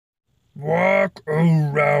Walk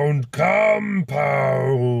around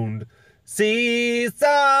compound. See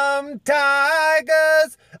some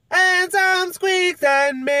tigers and some squeaks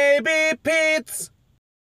and maybe Pete's.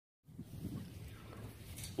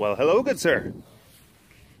 Well, hello, good sir.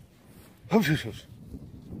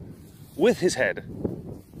 With his head.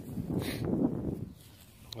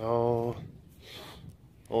 Oh,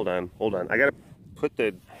 hold on. I'm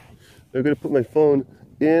gonna put my phone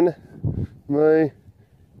in my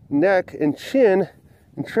neck and chin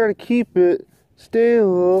and try to keep it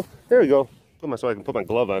stable. There we go. So I can put my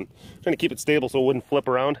glove on. Trying to keep it stable so it wouldn't flip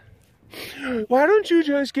around. Why don't you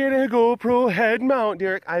just get a GoPro head mount,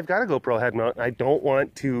 Derek? I've got a GoPro head mount. I don't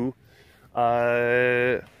want to,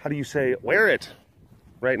 how do you say, wear it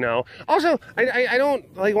right now. Also, I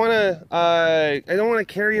don't like want to, I don't want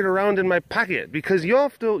to carry it around in my pocket, because you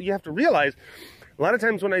have to realize, a lot of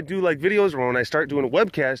times when I do like videos or when I start doing a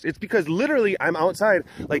webcast, it's because literally I'm outside,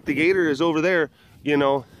 like the gator is over there, you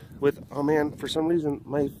know, with, oh man, for some reason,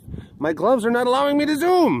 my gloves are not allowing me to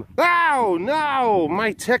zoom. Oh, no,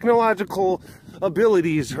 my technological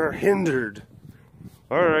abilities are hindered.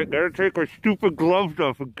 All right, gotta take our stupid gloves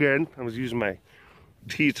off again. I was using my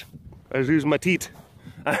teeth. I was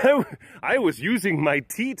using my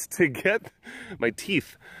teeth to get my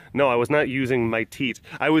teeth. No, I was not using my teeth.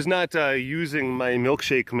 I was not using my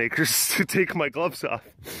milkshake makers to take my gloves off.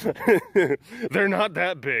 They're not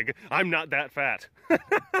that big. I'm not that fat.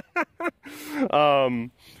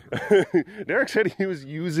 Derek said he was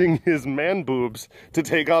using his man boobs to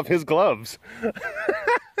take off his gloves.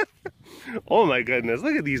 Oh my goodness,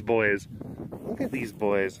 look at these boys. Look at these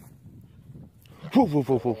boys.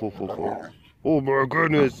 Oh my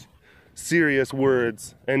goodness. Serious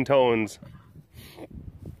words and tones.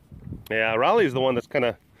 Yeah, Raleigh's the one that's kind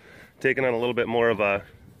of taken on a little bit more of a,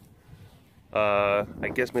 I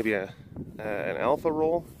guess maybe an alpha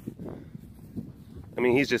role. I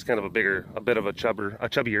mean, he's just kind of a bit of a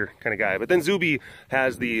chubbier kind of guy. But then Zuby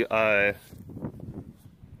has the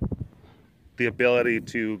ability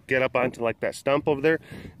to get up onto like that stump over there,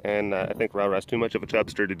 and I think Raleigh's too much of a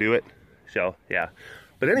chubster to do it. So yeah.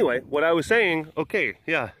 But anyway, what I was saying, okay,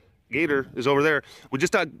 yeah, gator is over there. We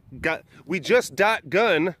just got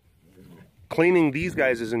done cleaning these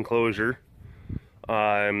guys' enclosure,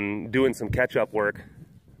 doing some catch-up work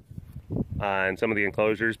on some of the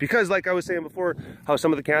enclosures, because like I was saying before, how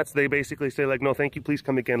some of the cats, they basically say like, no thank you, please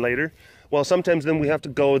come again later. Well, sometimes then we have to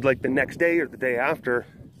go like the next day or the day after,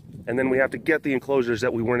 and then we have to get the enclosures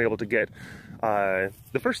that we weren't able to get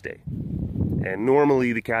the first day. And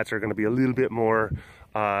normally the cats are going to be a little bit more,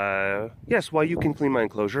 yes, well, you can clean my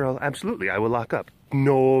enclosure, absolutely, I will lock up,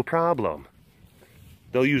 no problem.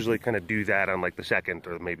 They'll usually kind of do that on like the second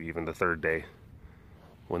or maybe even the third day,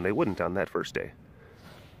 when they wouldn't on that first day.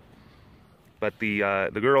 But the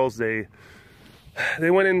girls, they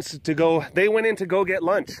went in to go get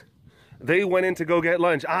lunch. They went in to go get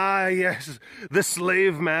lunch. Ah, yes, the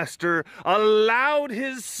slave master allowed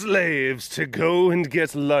his slaves to go and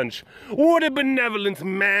get lunch. What a benevolent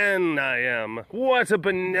man I am. What a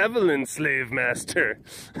benevolent slave master.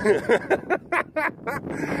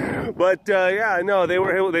 But yeah, no, they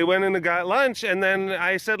went in and got lunch, and then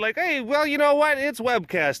I said like, hey, well, you know what? It's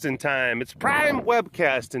webcasting time. It's prime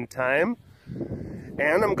webcasting time.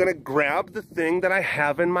 And I'm gonna grab the thing that I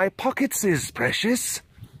have in my pockets, is precious.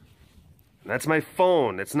 That's my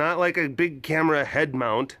phone. It's not like a big camera head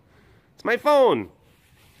mount. It's my phone.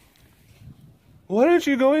 Why don't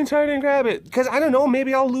you go inside and grab it? Because I don't know,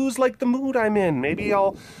 maybe I'll lose like the mood I'm in. Maybe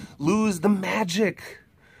I'll lose the magic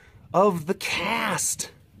of the cast.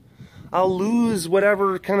 I'll lose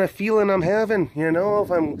whatever kind of feeling I'm having, you know,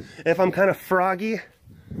 if I'm kind of froggy.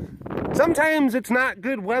 Sometimes it's not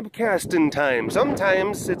good webcasting time.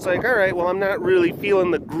 Sometimes it's like, all right, well, I'm not really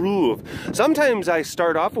feeling the groove. Sometimes I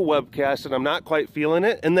start off a webcast and I'm not quite feeling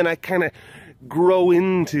it, and then I kind of grow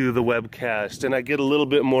into the webcast and I get a little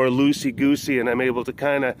bit more loosey-goosey, and I'm able to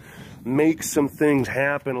kind of make some things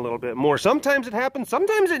happen a little bit more. Sometimes it happens,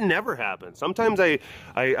 sometimes it never happens. Sometimes I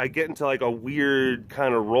get into like a weird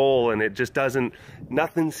kind of role and it just doesn't,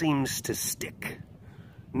 nothing seems to stick.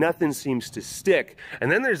 Nothing seems to stick. And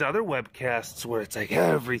then there's other webcasts where it's like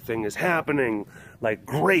everything is happening like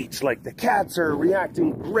great, like the cats are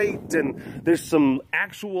reacting great, and there's some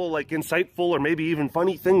actual like insightful or maybe even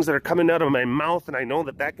funny things that are coming out of my mouth, and I know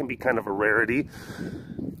that that can be kind of a rarity.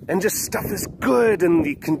 And just stuff is good, and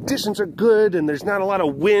the conditions are good, and there's not a lot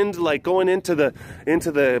of wind like going into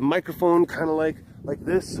the microphone, kind of like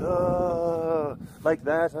this, like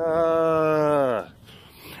that.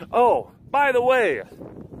 Oh, by the way,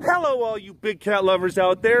 hello all you big cat lovers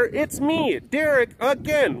out there. It's me, Derek,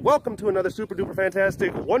 again. Welcome to another super duper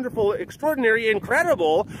fantastic, wonderful, extraordinary,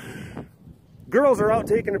 incredible. Girls are out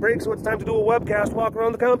taking a break, so it's time to do a webcast, walk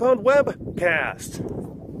around the compound webcast.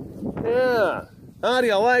 Yeah, how do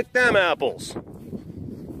you like them apples?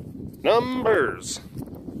 Numbers.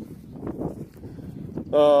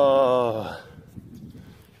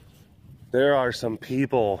 There are some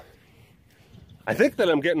people. I think that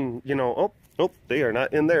I'm getting, you know, oh, they are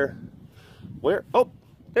not in there. Where? Oh,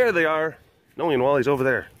 there they are. Noe and Wally's over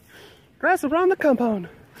there. Grass around the compound.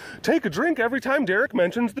 Take a drink every time Derek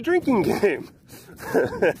mentions the drinking game.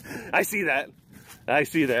 I see that. I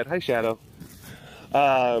see that. Hi, Shadow.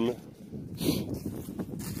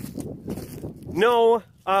 No,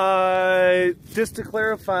 just to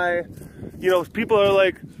clarify, you know, people are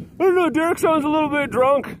like, I don't know, Derek sounds a little bit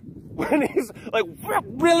drunk. When he's like,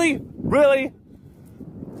 really? Really?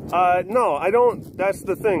 No, I don't. That's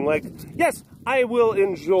the thing. Like, yes, I will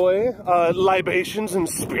enjoy libations and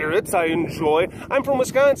spirits. I'm from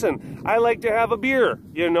Wisconsin. I like to have a beer,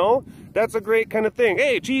 you know? That's a great kind of thing.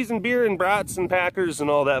 Hey, cheese and beer and brats and Packers and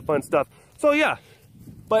all that fun stuff. So, yeah.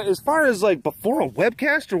 But as far as, like, before a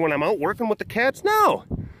webcast or when I'm out working with the cats, no.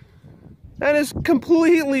 That is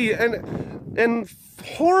completely and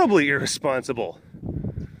horribly irresponsible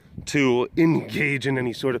to engage in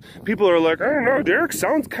any sort of... People are like, I don't know, Derek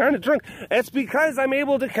sounds kind of drunk. It's because I'm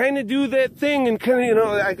able to kind of do that thing and kind of, you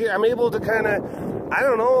know, I'm able to kind of, I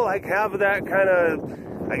don't know, like have that kind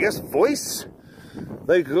of, I guess, voice.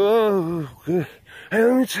 Like, oh, hey,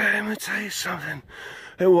 let me tell you something.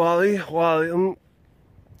 Hey, Wally, oh,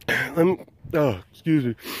 excuse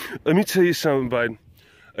me. Let me tell you something, bud.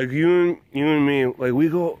 Like, you and me, like, we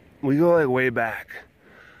go like way back.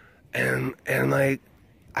 And like,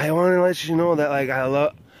 I want to let you know that, like,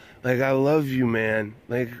 I love you, man.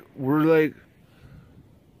 Like, we're like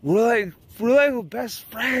best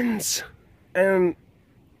friends, and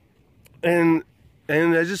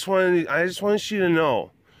I just want you to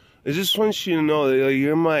know, that, like,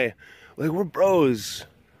 you're my, like, we're bros,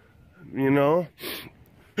 you know.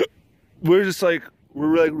 We're just like,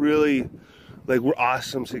 we're like really, like, we're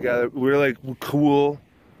awesome together. We're cool.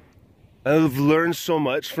 I've learned so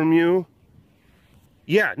much from you.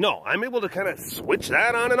 Yeah, no, I'm able to kind of switch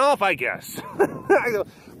that on and off, I guess. I go,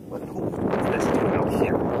 what's this doing out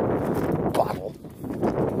here? Bottle.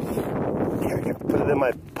 Yeah, I gotta put it in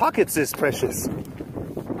my pockets, is precious.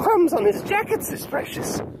 Crumbs on this jacket's is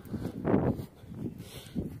precious.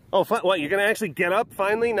 Oh, what, you're gonna actually get up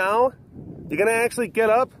finally now? You're gonna actually get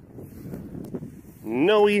up?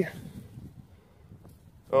 No-y.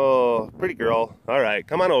 Oh, pretty girl. All right,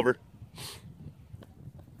 come on over.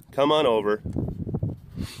 Come on over.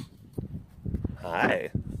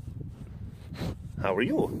 Hi. How are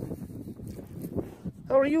you?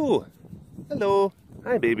 How are you? Hello.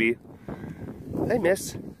 Hi, baby. Hi,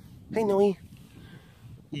 miss. Hi, Noe.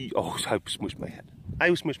 Oh, I smushed my head. I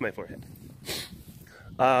smushed my forehead.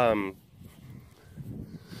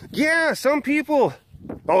 Yeah, some people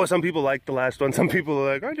like the last one. Some people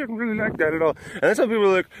are like, I didn't really like that at all. And then some people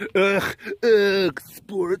are like, ugh,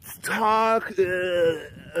 sports talk.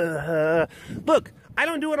 Look, I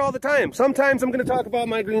don't do it all the time. Sometimes I'm going to talk about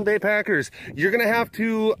my Green Bay Packers. You're going to have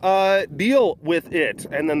to deal with it.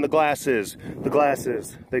 And then the glasses,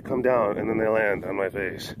 they come down and then they land on my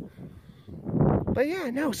face. But yeah,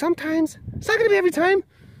 no, sometimes. It's not going to be every time.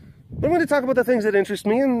 I'm going to talk about the things that interest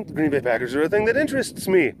me, and the Green Bay Packers are a thing that interests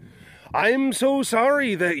me. I'm so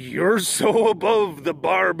sorry that you're so above the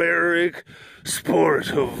barbaric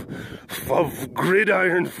sport of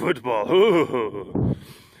gridiron football. Oh.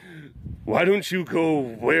 Why don't you go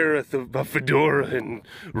wear a fedora and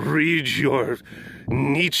read your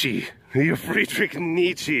Nietzsche, your Friedrich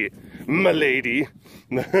Nietzsche, my lady?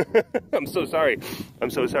 I'm so sorry. I'm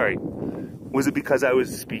so sorry. Was it because I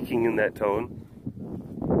was speaking in that tone?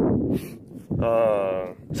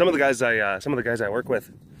 Some of the guys I work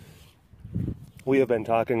with, we have been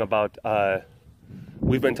talking about that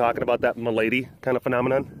milady kind of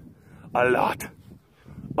phenomenon a lot.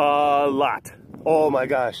 Oh my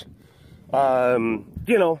gosh. You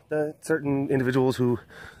know, certain individuals who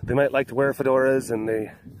they might like to wear fedoras, and they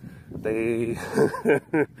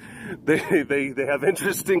they have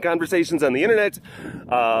interesting conversations on the internet,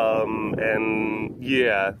 and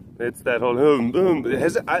yeah, it's that whole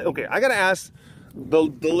okay, I gotta ask the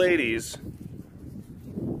ladies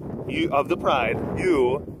of the Pride,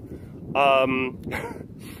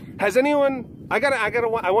 has anyone, I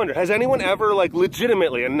wonder, has anyone ever, like,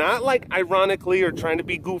 legitimately, and not like ironically or trying to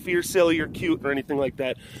be goofy or silly or cute or anything like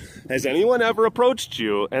that, has anyone ever approached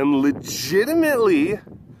you and legitimately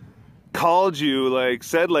called you, like,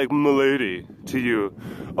 said, like, "Milady" to you.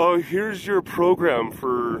 "Oh, here's your program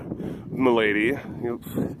for Milady. You know,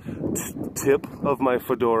 tip of my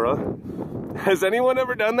fedora." Has anyone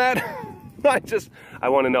ever done that? I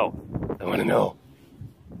want to know. I want to know.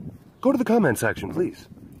 Go to the comment section, please.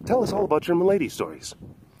 Tell us all about your Milady stories.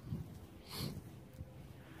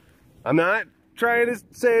 I'm not trying to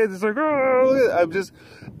say it's like, oh, it's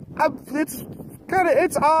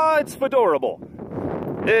fedorable.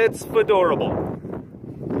 It's fedorable.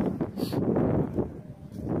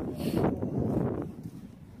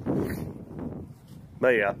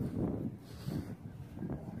 But yeah,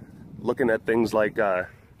 looking at things like the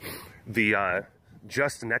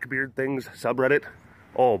Just Neckbeard Things subreddit,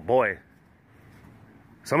 oh boy,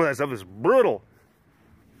 some of that stuff is brutal,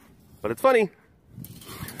 but it's funny.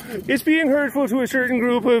 It's being hurtful to a certain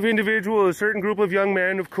group of individuals, a certain group of young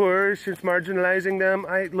men, of course. It's marginalizing them.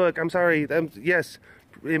 Look, I'm sorry. Yes,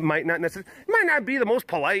 it might not be the most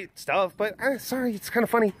polite stuff, but sorry, it's kind of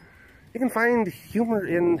funny. You can find humor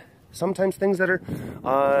in sometimes things that are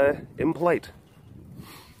impolite.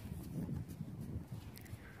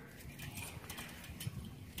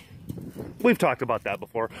 We've talked about that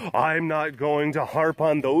before. I'm not going to harp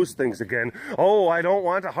on those things again. Oh, I don't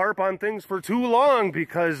want to harp on things for too long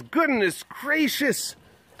because goodness gracious,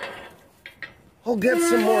 I'll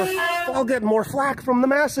get more flack from the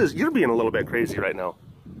masses. You're being a little bit crazy right now.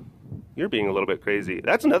 You're being a little bit crazy.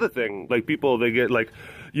 That's another thing. Like, people, they get like,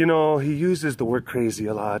 you know, he uses the word crazy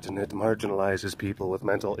a lot and it marginalizes people with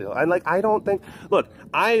mental ill. I don't think, look,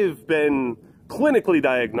 I've been clinically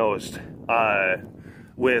diagnosed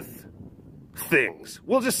with things.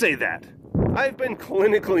 We'll just say that. I've been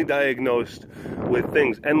clinically diagnosed with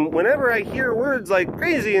things. And whenever I hear words like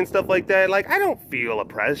crazy and stuff like that, like, I don't feel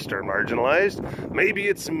oppressed or marginalized. Maybe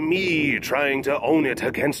it's me trying to own it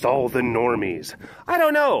against all the normies. I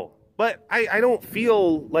don't know. But I don't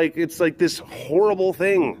feel like it's like this horrible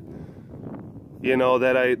thing, you know,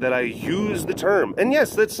 that I use the term. And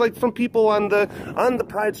yes, that's like from people on the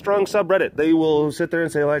Pride Strong subreddit. They will sit there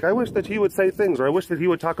and say, like, I wish that he would say things, or I wish that he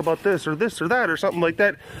would talk about this or that or something like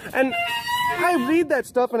that. And I read that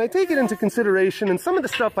stuff and I take it into consideration, and some of the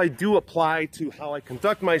stuff I do apply to how I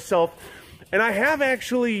conduct myself. And I have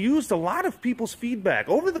actually used a lot of people's feedback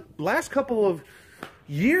over the last couple of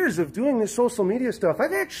years of doing this social media stuff.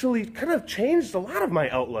 I've actually kind of changed a lot of my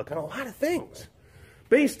outlook on a lot of things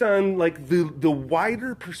based on like the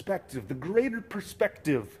wider perspective, the greater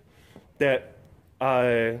perspective that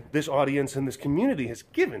this audience and this community has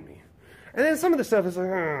given me. And then some of the stuff is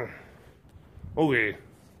like, okay,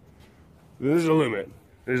 there's a limit.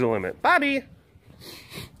 There's a limit. Bobby!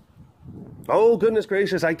 Oh, goodness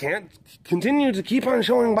gracious, I can't continue to keep on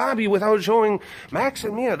showing Bobby without showing Max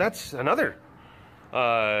and Mia. That's another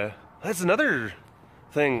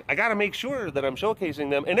thing. I gotta make sure that I'm showcasing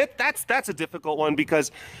them. And that's a difficult one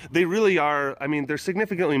because they really are, I mean, they're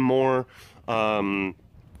significantly more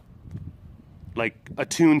like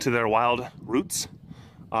attuned to their wild roots.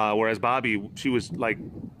 Whereas Bobby, she was like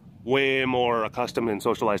way more accustomed and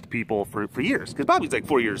socialized to people for years. Because Bobby's like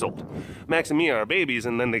 4 years old. Max and Mia are babies,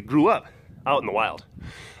 and then they grew up out in the wild.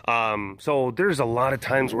 So there's a lot of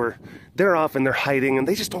times where they're off and they're hiding and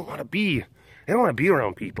they just don't want to be, they don't want to be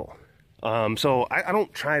around people. So I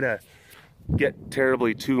don't try to get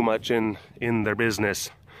terribly too much in their business.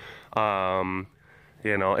 You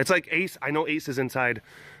know, it's like Ace. I know Ace is inside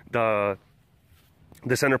the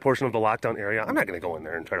center portion of the lockdown area. I'm not going to go in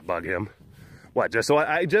there and try to bug him. What, just so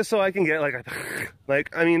I can get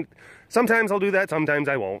like I mean, sometimes I'll do that, sometimes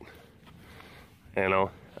I won't. You know,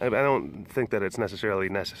 I don't think that it's necessarily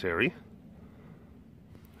necessary.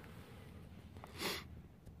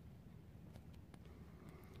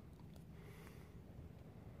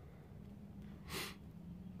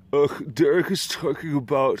 Derek is talking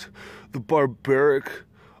about the barbaric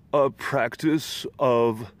practice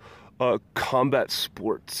of combat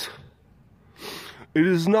sports. It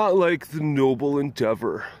is not like the noble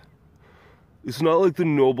endeavor. It's not like the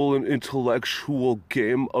noble and intellectual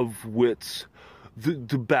game of wits,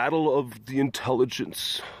 the battle of the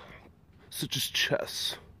intelligence, such as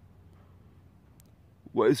chess.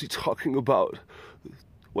 Why is he talking about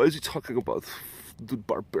the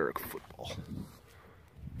barbaric football?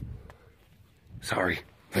 Sorry.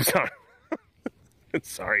 I'm sorry. I'm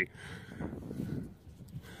sorry.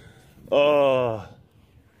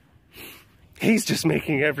 He's just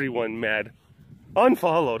making everyone mad.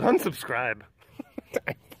 Unfollowed, unsubscribe.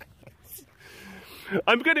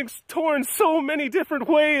 I'm getting torn so many different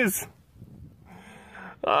ways.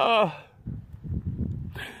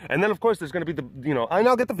 And then, of course, there's going to be the, you know, and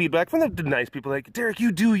I'll get the feedback from the nice people like, Derek,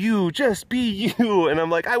 you do you, just be you. And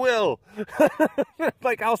I'm like, I will.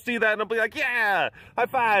 Like, I'll see that and I'll be like, yeah, high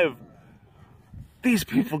five. These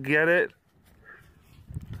people get it.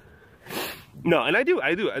 No, and I do.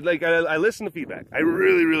 Like, I listen to feedback. I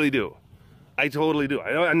really, really do. I totally do.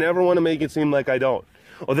 I never want to make it seem like I don't,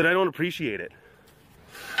 or that I don't appreciate it,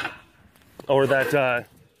 or that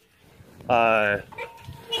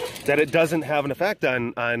that it doesn't have an effect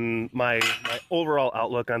on my overall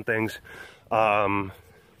outlook on things. Yeah,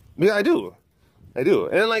 I do.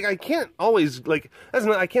 And like, I can't always, like,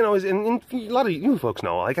 I can't always, and a lot of you folks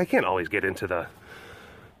know, like, I can't always get into the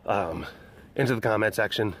comment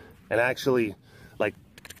section and actually like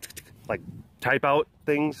type out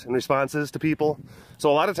things and responses to people.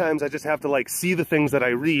 So a lot of times I just have to like see the things that I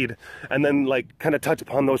read and then like kind of touch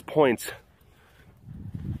upon those points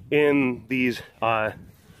in these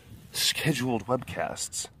scheduled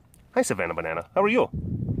webcasts. Hi, Savannah Banana. How are you?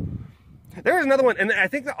 There's another one, and I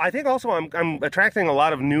think also I'm attracting a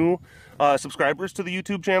lot of new subscribers to the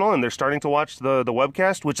YouTube channel, and they're starting to watch the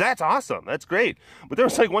webcast, which that's awesome. That's great. But there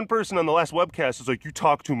was like one person on the last webcast who's like, "You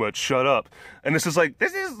talk too much. Shut up." And this is like,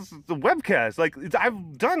 this is the webcast. Like,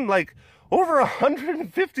 I've done like over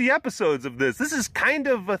 150 episodes of this. This is kind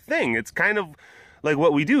of a thing. It's kind of like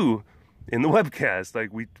what we do in the webcast.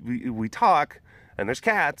 Like we talk, and there's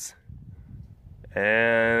cats,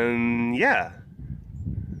 and yeah.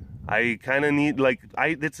 I kind of need, like,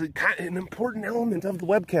 it's an important element of the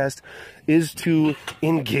webcast is to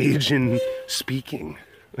engage in speaking.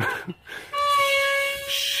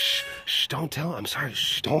 Shh, don't tell, I'm sorry,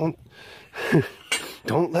 shh, don't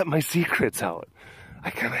let my secrets out. I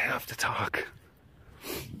kind of have to talk.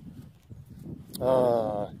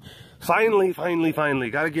 Finally,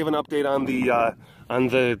 got to give an update on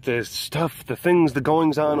the stuff, the things, the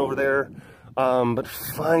goings on over there. But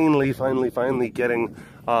finally getting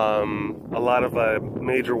a lot of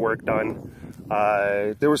major work done.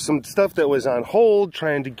 There was some stuff that was on hold,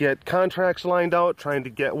 trying to get contracts lined out, trying to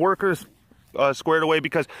get workers squared away,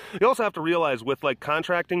 because you also have to realize with like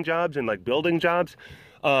contracting jobs and like building jobs,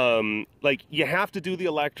 like you have to do the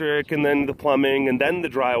electric and then the plumbing and then the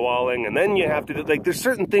drywalling, and then you have to do, like, there's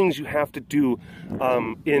certain things you have to do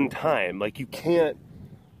in time. Like, you can't,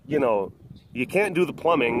 you know, you can't do the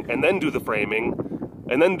plumbing and then do the framing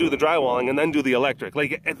and then do the drywalling and then do the electric.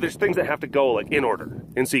 Like, there's things that have to go like in order,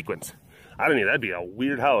 in sequence. I don't know, that'd be a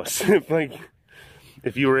weird house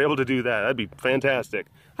if you were able to do that. That'd be fantastic.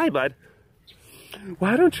 Hi, bud.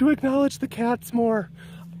 Why don't you acknowledge the cats more?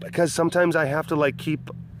 Because sometimes I have to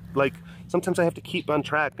sometimes I have to keep on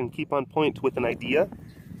track and keep on point with an idea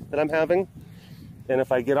that I'm having. And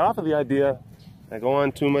if I get off of the idea, I go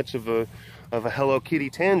on too much of a Hello Kitty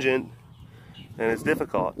tangent, and it's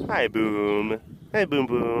difficult. Hi, Boom. Hey, Boom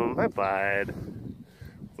Boom. Hi, Bud.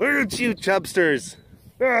 Where are you, chubsters?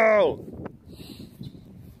 No!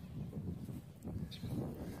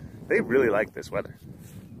 They really like this weather.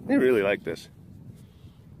 They really like this.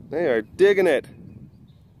 They are digging it.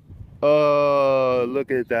 Oh, look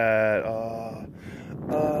at that.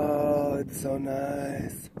 Oh, it's so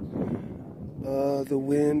nice. Oh, the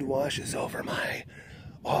wind washes over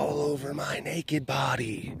all over my naked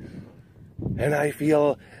body. And I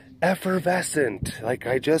feel effervescent, like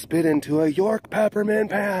I just bit into a York peppermint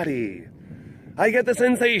patty. I get the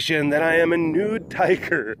sensation that I am a nude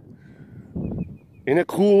tiger in a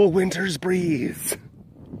cool winter's breeze.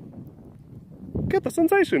 Get the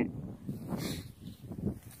sensation.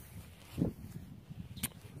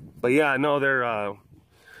 But yeah, no, they're,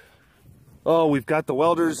 oh, we've got the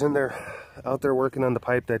welders, and they're out there working on the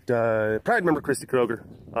pipe that Pride member Christy Kroger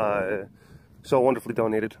so wonderfully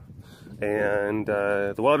donated. And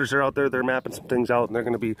the welders are out there, they're mapping some things out, and they're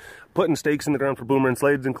going to be putting stakes in the ground for Boomer and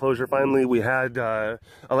Slade's enclosure. Finally, we had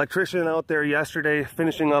electrician out there yesterday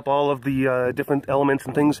finishing up all of the different elements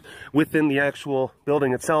and things within the actual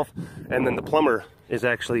building itself. And then the plumber is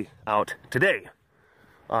actually out today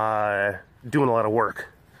doing a lot of work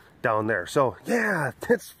down there. So yeah,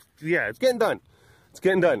 it's getting done. It's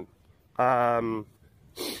getting done.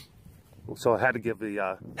 So I had to give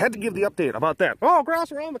the update about that. Oh,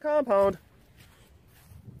 grass around the compound.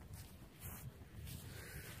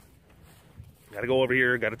 Got to go over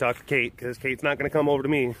here. Got to talk to Kate, because Kate's not going to come over to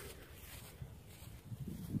me.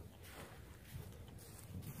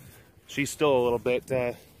 She's still a little bit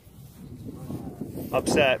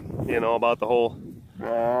upset, you know, about the whole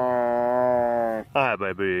hi,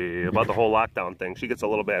 baby, about the whole lockdown thing. She gets a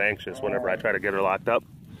little bit anxious whenever I try to get her locked up.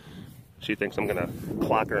 She thinks I'm gonna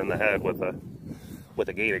clock her in the head with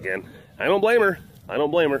a gate again. I don't blame her. I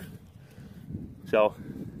don't blame her. So,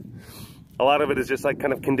 A lot of it is just like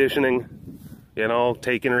kind of conditioning, you know,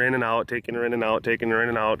 taking her in and out, taking her in and out, taking her in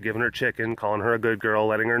and out, giving her chicken, calling her a good girl,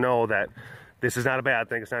 letting her know that this is not a bad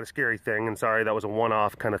thing, it's not a scary thing, and sorry, that was a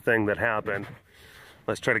one-off kind of thing that happened.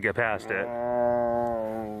 Let's try to get past it.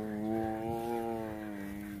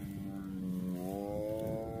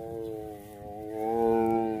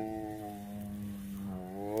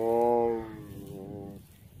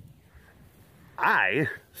 I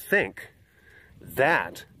think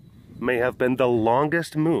that may have been the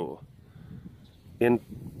longest moo in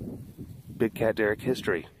BigCatDerek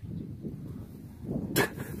history.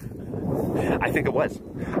 I think it was.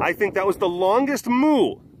 I think that was the longest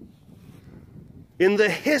moo in the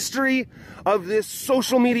history of this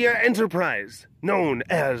social media enterprise known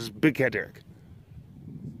as BigCatDerek.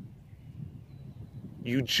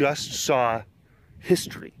 You just saw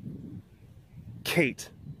history. Kate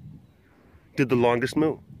did the longest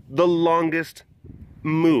moo. The longest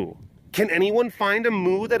moo. Can anyone find a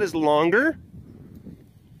moo that is longer?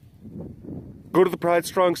 Go to the Pride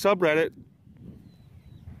Strong subreddit.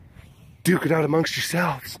 Duke it out amongst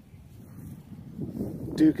yourselves.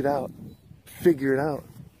 Duke it out. Figure it out.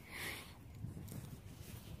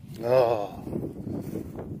 Oh.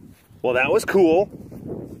 Well, that was cool.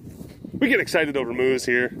 We get excited over moos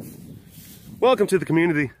here. Welcome to the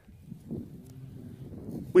community.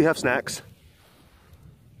 We have snacks.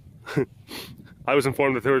 I was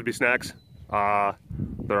informed that there would be snacks. There are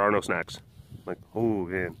no snacks. Like, oh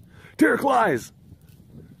man. Derek lies!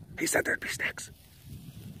 He said there'd be snacks.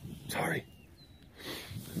 Sorry.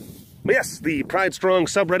 But yes, the Pride Strong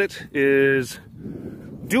subreddit is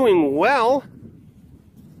doing well.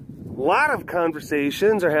 A lot of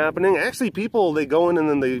conversations are happening. Actually, people, they go in and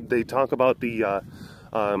then they talk about the,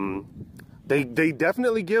 they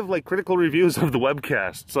definitely give like critical reviews of the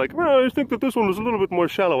webcasts. Like, well, I think that this one was a little bit more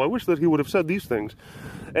shallow. I wish that he would have said these things.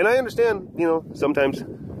 And I understand, you know, sometimes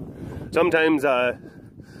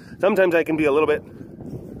I can be a little bit,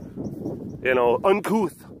 you know,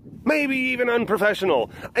 uncouth, maybe even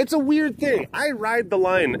unprofessional. It's a weird thing. I ride the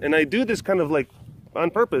line, and I do this kind of like on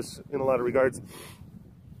purpose in a lot of regards,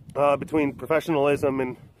 between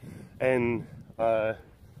professionalism and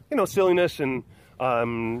you know, silliness and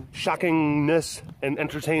shockingness and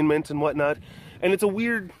entertainment and whatnot. And it's a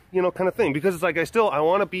weird, you know, kind of thing, because it's like I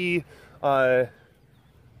want to be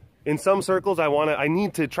in some circles, I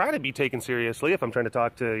need to try to be taken seriously if I'm trying to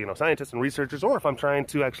talk to, you know, scientists and researchers, or if I'm trying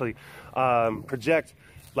to actually project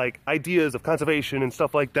like ideas of conservation and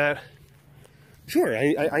stuff like that. Sure,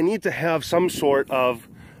 I need to have some sort of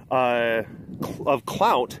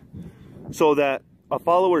clout so that a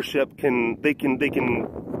followership can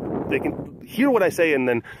hear what I say and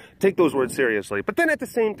then take those words seriously. But then at the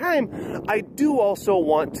same time, I do also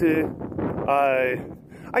want to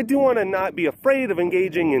not be afraid of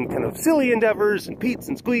engaging in kind of silly endeavors and peets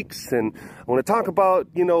and squeaks, and I want to talk about,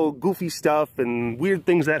 you know, goofy stuff and weird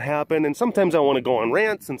things that happen, and sometimes I want to go on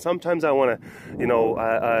rants, and sometimes I want to, you know,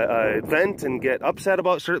 vent and get upset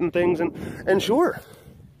about certain things, and sure,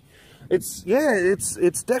 it's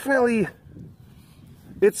definitely,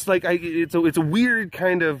 it's like, it's a weird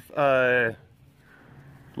kind of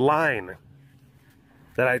line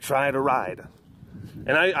that I try to ride,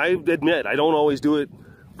 and I admit I don't always do it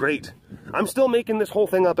great. I'm still making this whole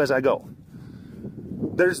thing up as I go.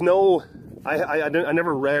 There's no, I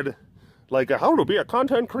never read like a How to Be a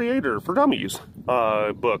Content Creator for Dummies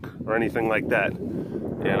book or anything like that.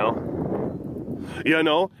 You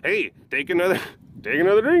know, hey, take another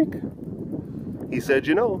drink. He said,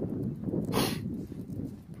 you know.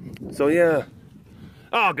 So yeah.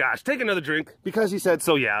 Oh gosh, take another drink because he said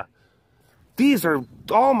so. Yeah. These are,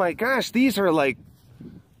 oh my gosh, these are like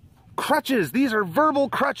crutches. These are verbal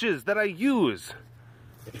crutches that I use.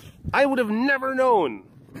 I would have never known.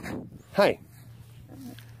 Hi.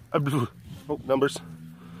 Oh, numbers.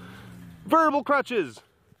 Verbal crutches.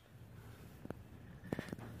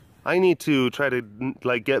 I need to try to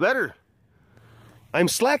like get better. I'm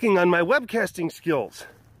slacking on my webcasting skills.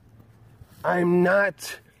 I'm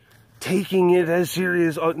not taking it as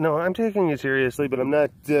serious. Oh, no, I'm taking it seriously, but I'm not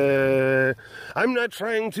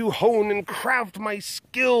trying to hone and craft my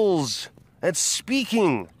skills at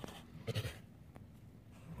speaking.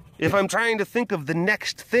 If I'm trying to think of the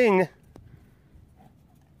next thing,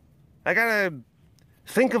 I gotta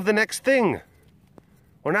think of the next thing,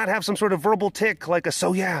 or not have some sort of verbal tick like a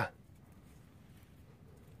so yeah.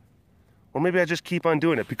 Or maybe I just keep on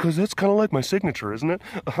doing it because that's kind of like my signature, isn't it?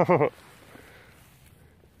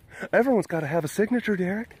 Everyone's got to have a signature,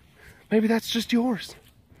 Derek. Maybe that's just yours.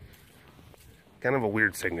 Kind of a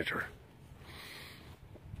weird signature.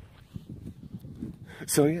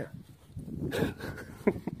 So yeah.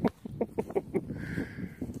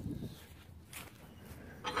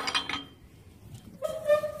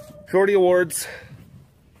 Shorty Awards.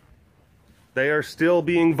 They are still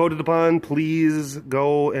being voted upon. Please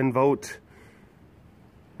go and vote.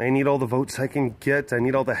 I need all the votes I can get. I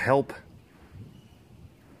need all the help.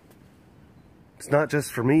 It's not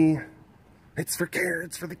just for me. It's for care.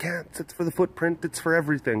 It's for the cats. It's for the footprint. It's for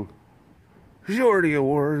everything. Shorty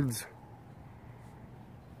Awards.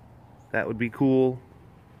 That would be cool.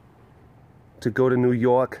 To go to New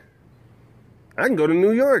York. I can go to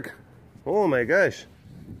New York. Oh my gosh.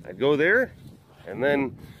 I'd go there, and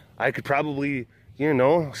then I could probably, you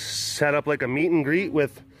know, set up like a meet and greet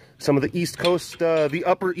with some of the East Coast, the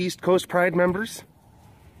Upper East Coast Pride members.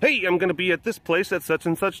 Hey, I'm gonna be at this place at such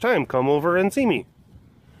and such time. Come over and see me.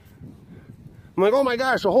 I'm like, oh my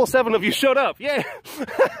gosh, a whole 7 of you showed up. Yeah.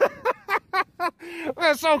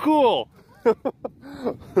 That's so cool.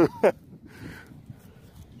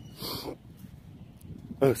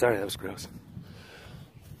 Oh, sorry, that was gross.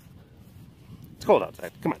 It's cold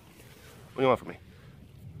outside. Come on. What do you want from me?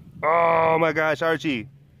 Oh my gosh, Archie.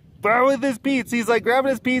 But with his Pete's, he's like grabbing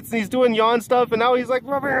his Pete's and he's doing yawn stuff, and now he's like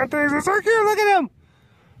rubbing on things. It's so cute. Look at him.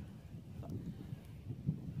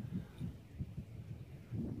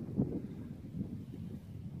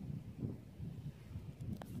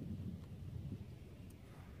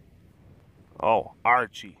 Oh,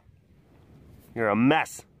 Archie. You're a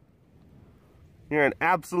mess. You're an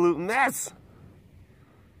absolute mess.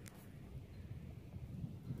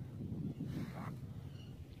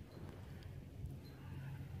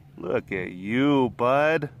 Look at you,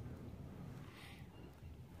 bud.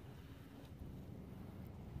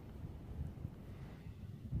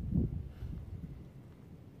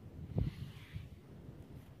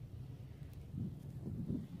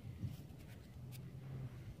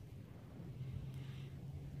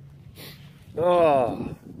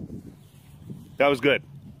 Oh, that was good.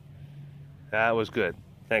 That was good.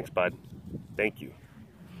 Thanks, bud. Thank you.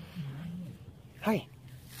 Hi.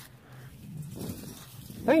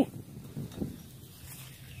 Hey.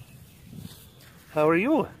 How are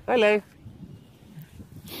you? Hello.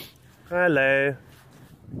 Hello.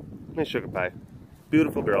 Nice sugar pie.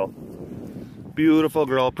 Beautiful girl. Beautiful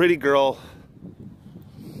girl. Pretty girl.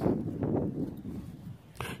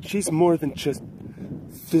 She's more than just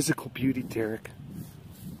physical beauty, Derek.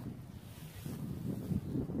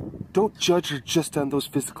 Don't judge her just on those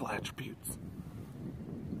physical attributes.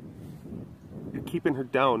 You're keeping her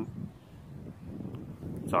down.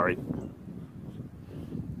 Sorry.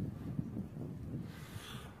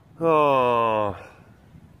 Oh.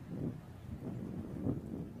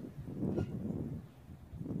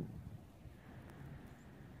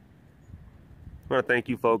 I want to thank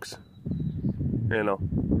you folks, you know,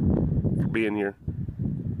 for being here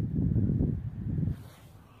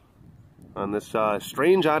on this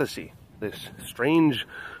strange odyssey, this strange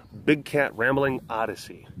big cat rambling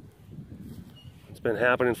odyssey. It's been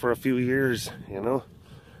happening for a few years, you know,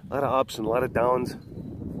 a lot of ups and a lot of downs.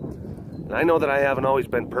 And I know that I haven't always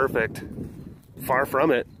been perfect, far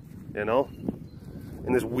from it, you know,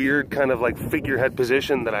 in this weird kind of like figurehead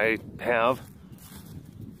position that I have.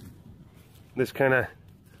 This kind of,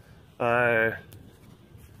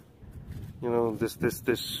 you know, this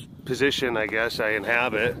position, I guess, I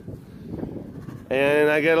inhabit, and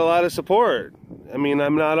I get a lot of support. I mean,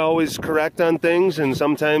 I'm not always correct on things, and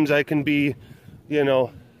sometimes I can be, you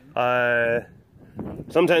know,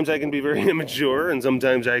 sometimes I can be very immature, and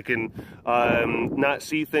sometimes I can not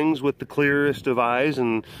see things with the clearest of eyes,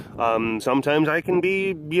 and sometimes I can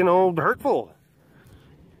be, you know, hurtful.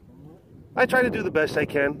 I try to do the best I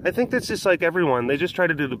can. I think that's just like everyone. They just try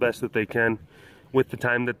to do the best that they can with the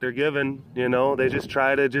time that they're given, you know. They just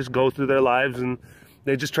try to just go through their lives, and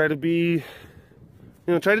they just try to be, you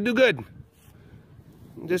know, try to do good.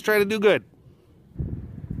 Just try to do good.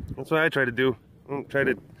 That's what I try to do. I don't try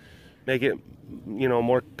to make it, you know,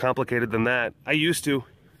 more complicated than that. I used to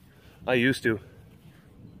be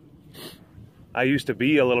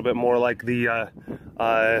a little bit more like the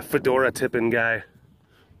fedora tipping guy.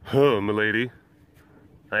 Huh, milady.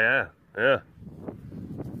 Oh, yeah, yeah.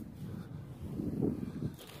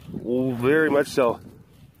 Well, very much so.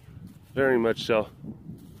 Very much so.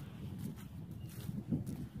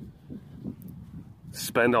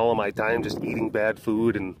 Spend all of my time just eating bad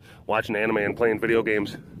food and watching anime and playing video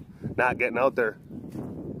games. Not getting out there.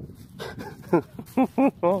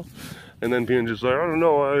 And then being just like, I don't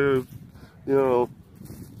know, you know.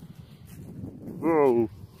 Oh,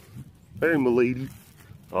 hey, milady.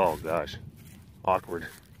 Oh gosh, awkward.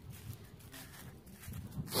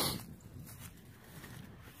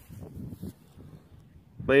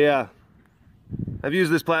 But yeah, I've used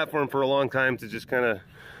this platform for a long time to just kind of,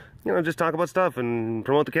 you know, just talk about stuff and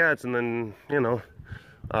promote the cats, and then, you know,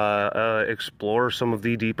 explore some of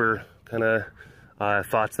the deeper kind of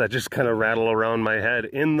thoughts that just kind of rattle around my head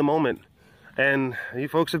in the moment. And you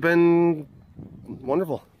folks have been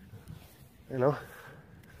wonderful. You know,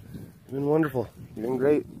 you've been wonderful. You've been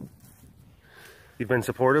great. You've been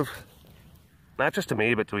supportive, not just to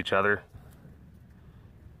me, but to each other.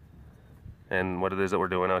 And what it is that we're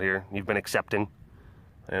doing out here. You've been accepting,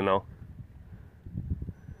 you know,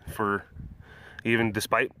 for even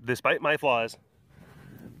despite my flaws,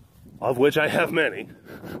 of which I have many,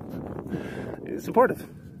 supportive,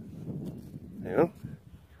 you know?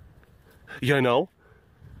 You know?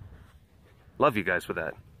 Love you guys for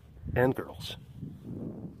that. And girls.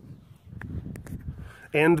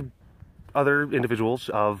 And other individuals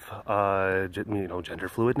of, you know, gender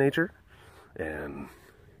fluid nature and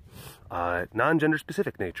non-gender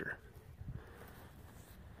specific nature.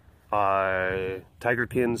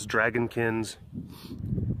 Tigerkins, dragonkins,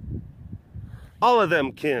 all of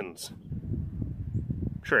them kins.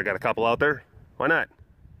 Sure, I got a couple out there. Why not?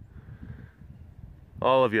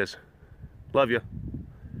 All of yous. Love you.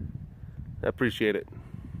 I appreciate it.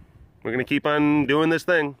 We're gonna keep on doing this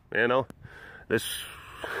thing, you know, this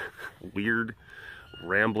weird,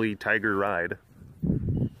 rambly tiger ride.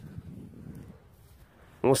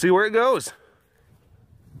 We'll see where it goes.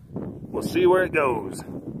 We'll see where it goes.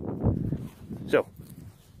 So,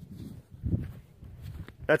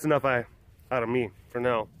 that's enough out of me for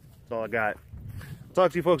now. That's all I got. I'll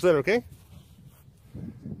talk to you folks later, okay?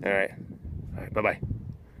 All right. All right, bye-bye.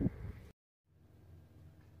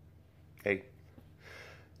 Hey,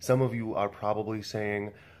 some of you are probably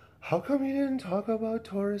saying, how come you didn't talk about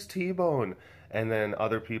Taurus T-Bone? And then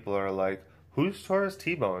other people are like, who's Taurus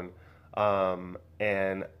T-Bone?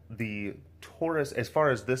 And the Taurus, as far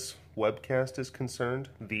as this webcast is concerned,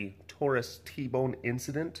 the Taurus T-Bone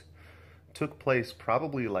incident took place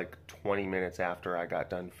probably like 20 minutes after I got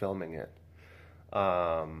done filming it.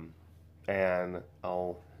 And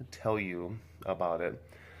I'll tell you about it.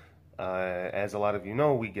 As a lot of you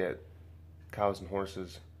know, we get cows and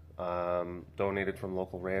horses donated from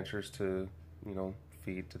local ranchers to, you know,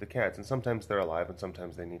 feed to the cats. And sometimes they're alive and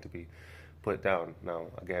sometimes they need to be put down. Now,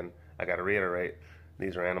 again, I got to reiterate,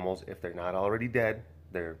 these are animals, if they're not already dead,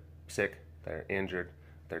 they're sick, they're injured,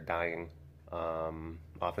 they're dying.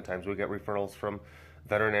 Oftentimes we get referrals from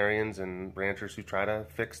veterinarians and ranchers who try to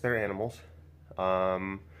fix their animals.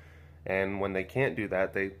 And when they can't do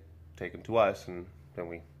that, they take them to us, and then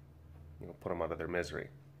we, you know, put them out of their misery.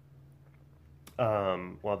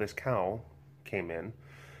 Well, this cow came in.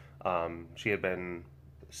 She had been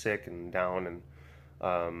sick and down and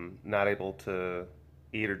not able to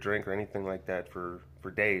eat or drink or anything like that for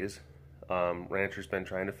days. Rancher's been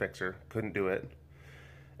trying to fix her, couldn't do it,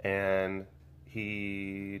 and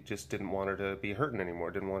he just didn't want her to be hurting anymore,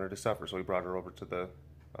 didn't want her to suffer, so he brought her over to the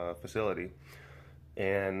facility,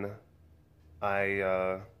 and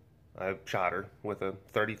I shot her with a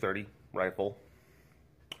 .30-30 rifle,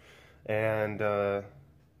 and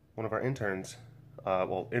one of our interns,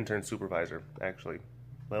 intern supervisor, actually,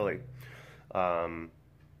 Lily,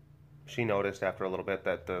 she noticed after a little bit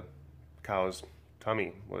that the cow's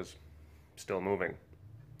tummy was still moving.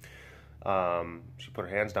 She put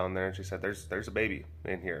her hands down there and she said, there's a baby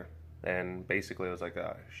in here. And basically it was like,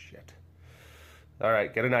 oh, shit. All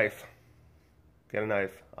right, get a knife. Get a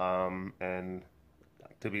knife. And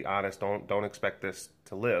to be honest, don't expect this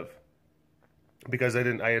to live. Because I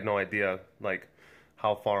had no idea, like,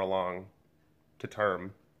 how far along to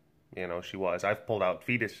term, you know, she was. I've pulled out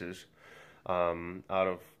fetuses out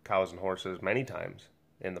of cows and horses many times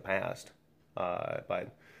in the past.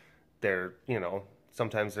 But they're, you know,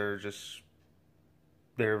 sometimes they're just,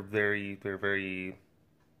 they're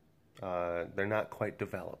not quite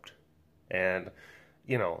developed. And,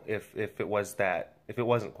 you know, if it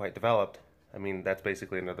wasn't quite developed, I mean, that's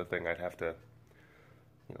basically another thing I'd have to,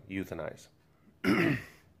 you know, euthanize.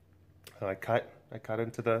 So I cut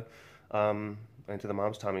into the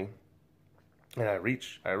mom's tummy, and I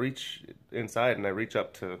reach inside and I reach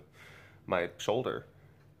up to my shoulder.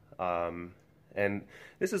 And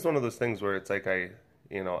this is one of those things where it's like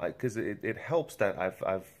because it helps that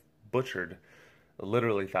I've butchered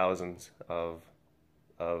literally thousands of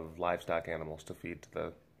livestock animals to feed to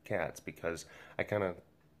the cats, because I kind of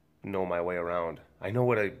know my way around. I know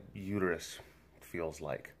what a uterus feels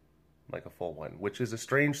like a full one, which is a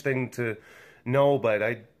strange thing to know, but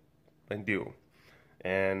I do.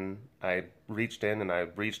 And I reached in and I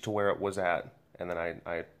reached to where it was at, and then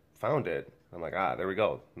I found it. I'm like, there we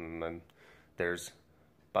go. And then there's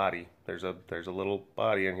body. There's a little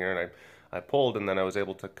body in here, and I pulled, and then I was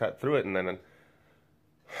able to cut through it, and then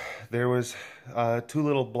there was two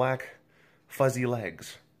little black fuzzy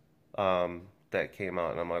legs that came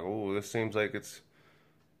out, and I'm like, oh, this seems like it's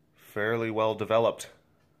fairly well developed.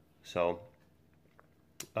 So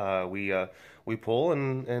we pull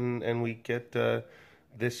and we get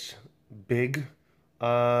this big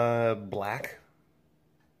black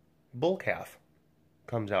bull calf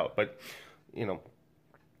comes out, but you know,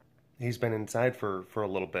 he's been inside for a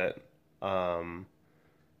little bit. You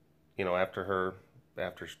know, after her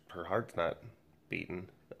heart's not beating,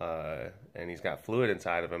 and he's got fluid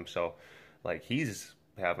inside of him, so like he's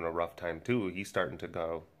having a rough time too. He's starting to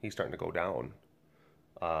go down.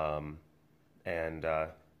 And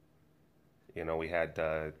you know, we had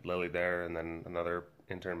Lily there, and then another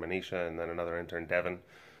intern, Manisha, and then another intern, Devin,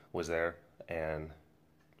 was there, and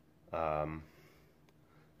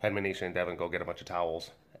had Manisha and Devin go get a bunch of towels,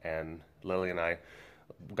 and Lily and I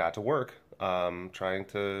got to work trying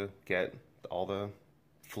to get all the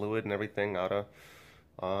fluid and everything out of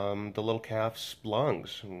the little calf's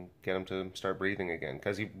lungs and get him to start breathing again,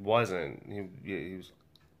 because he was, you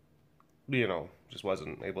know, just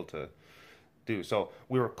wasn't able to do. So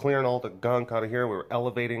we were clearing all the gunk out of here. We were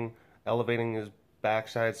elevating his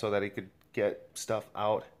backside so that he could get stuff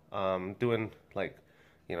out. Doing, like,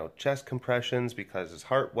 you know, chest compressions because his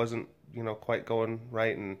heart wasn't, you know, quite going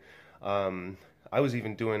right. And I was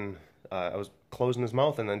even doing, I was closing his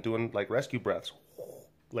mouth and then doing like rescue breaths,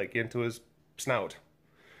 like into his snout.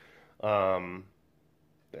 I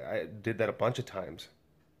did that a bunch of times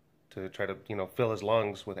to try to, you know, fill his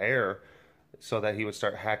lungs with air so that he would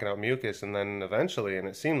start hacking out mucus. And then eventually, and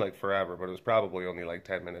it seemed like forever, but it was probably only like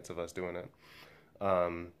 10 minutes of us doing it,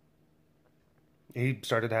 he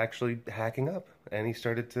started actually hacking up, and he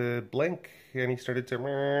started to blink, and he started to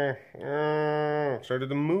moo,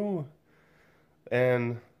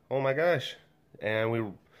 and oh my gosh. And we,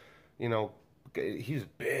 you know, he's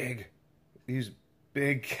big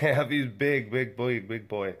calf, he's big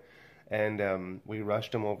boy, and we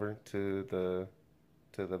rushed him over to the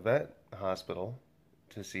vet hospital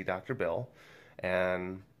to see Dr. Bill,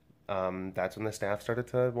 and that's when the staff started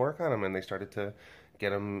to work on him, and they started to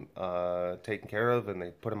get him taken care of, and they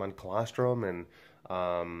put him on colostrum, and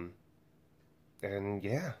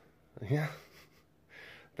yeah,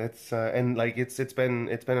 that's and like it's been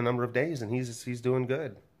a number of days, and he's doing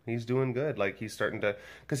good. He's doing good. Like, he's starting to,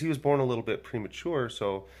 because he was born a little bit premature,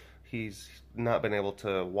 so he's not been able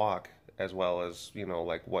to walk as well as, you know,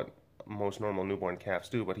 like what most normal newborn calves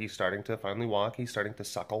do, but he's starting to finally walk. He's starting to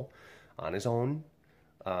suckle on his own.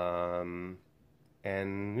 And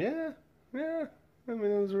yeah, I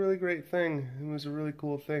mean, it was a really great thing. It was a really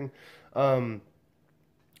cool thing.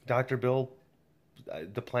 Dr. Bill,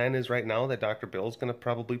 the plan is right now that Dr. Bill's going to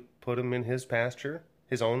probably put him in his pasture,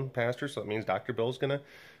 his own pasture. So it means Dr. Bill's going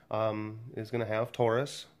to have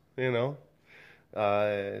Taurus, you know,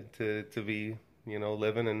 to be, you know,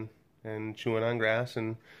 living and chewing on grass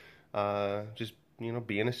and just, you know,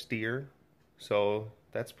 being a steer. So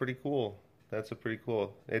that's pretty cool. That's a pretty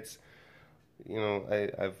cool. It's, you know,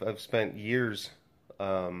 I've spent years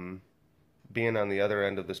being on the other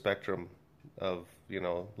end of the spectrum of, you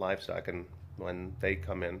know, livestock, and when they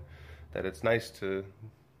come in, that it's nice to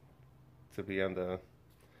be on the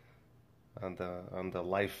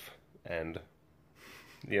life end,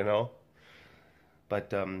 you know.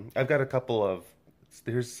 But I've got a couple of,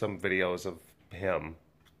 here's some videos of him,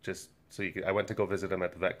 just so you can, I went to go visit him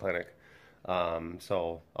at the vet clinic,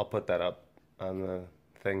 so I'll put that up on the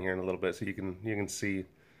thing here in a little bit, so you can see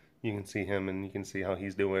him, and you can see how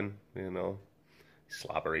he's doing. You know,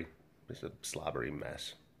 slobbery, just a slobbery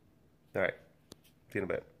mess. All right, see you in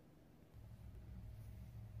a bit.